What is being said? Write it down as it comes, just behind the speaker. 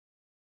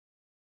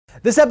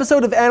This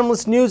episode of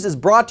Animalist News is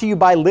brought to you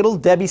by Little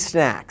Debbie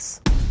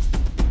Snacks.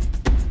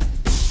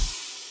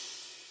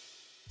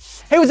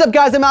 Hey, what's up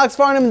guys, I'm Alex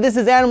Farnham and this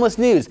is Animalist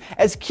News.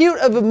 As cute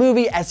of a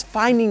movie as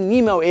Finding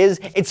Nemo is,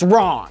 it's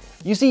wrong.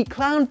 You see,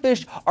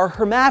 clownfish are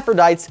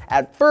hermaphrodites.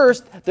 At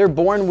first, they're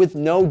born with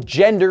no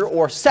gender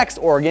or sex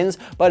organs,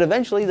 but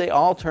eventually they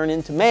all turn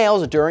into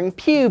males during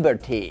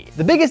puberty.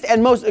 The biggest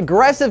and most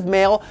aggressive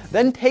male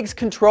then takes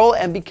control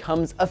and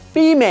becomes a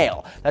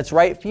female. That's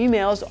right,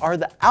 females are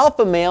the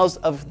alpha males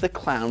of the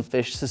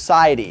clownfish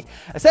society.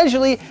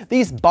 Essentially,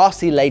 these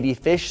bossy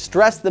ladyfish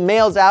stress the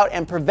males out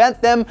and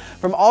prevent them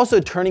from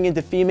also turning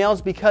into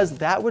females because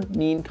that would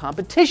mean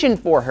competition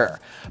for her.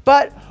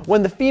 But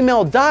when the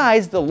female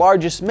dies, the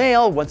largest male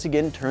once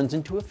again turns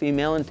into a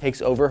female and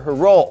takes over her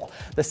role.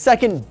 The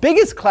second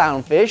biggest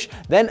clownfish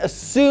then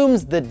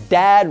assumes the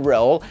dad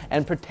role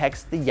and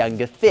protects the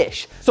younger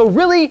fish. So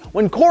really,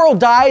 when Coral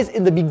dies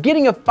in the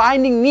beginning of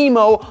Finding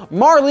Nemo,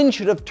 Marlin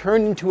should have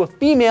turned into a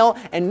female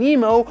and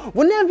Nemo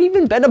wouldn't have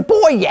even been a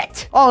boy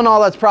yet. All in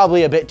all, that's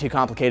probably a bit too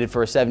complicated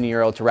for a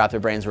 70-year-old to wrap their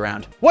brains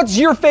around. What's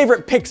your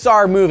favorite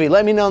Pixar movie?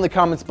 Let me know in the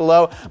comments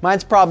below.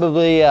 Mine's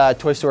probably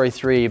Toy Story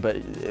 3, but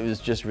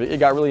it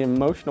got really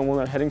emotional when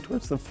they're heading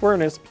towards the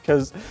furnace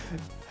because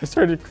I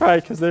started to cry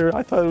because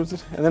I thought it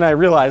was, and then I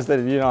realized that,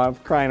 you know, I'm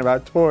crying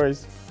about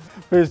toys.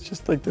 But it's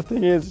just like, the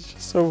thing is, it's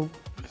just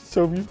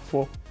so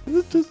beautiful.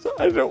 It's just,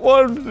 I don't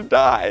want him to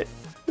die.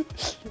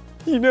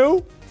 You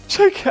know?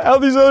 Check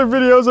out these other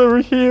videos over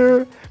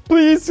here.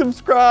 Please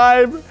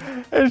subscribe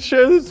and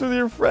share this with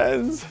your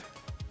friends.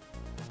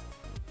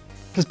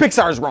 Because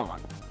Pixar's wrong.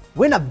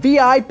 Win a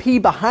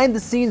VIP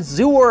behind-the-scenes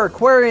zoo or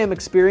aquarium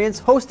experience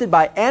hosted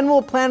by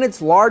Animal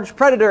Planet's large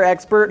predator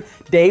expert,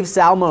 Dave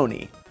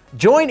Salmoni.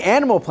 Join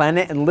Animal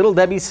Planet and Little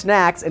Debbie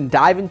Snacks and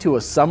dive into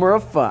a summer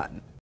of fun.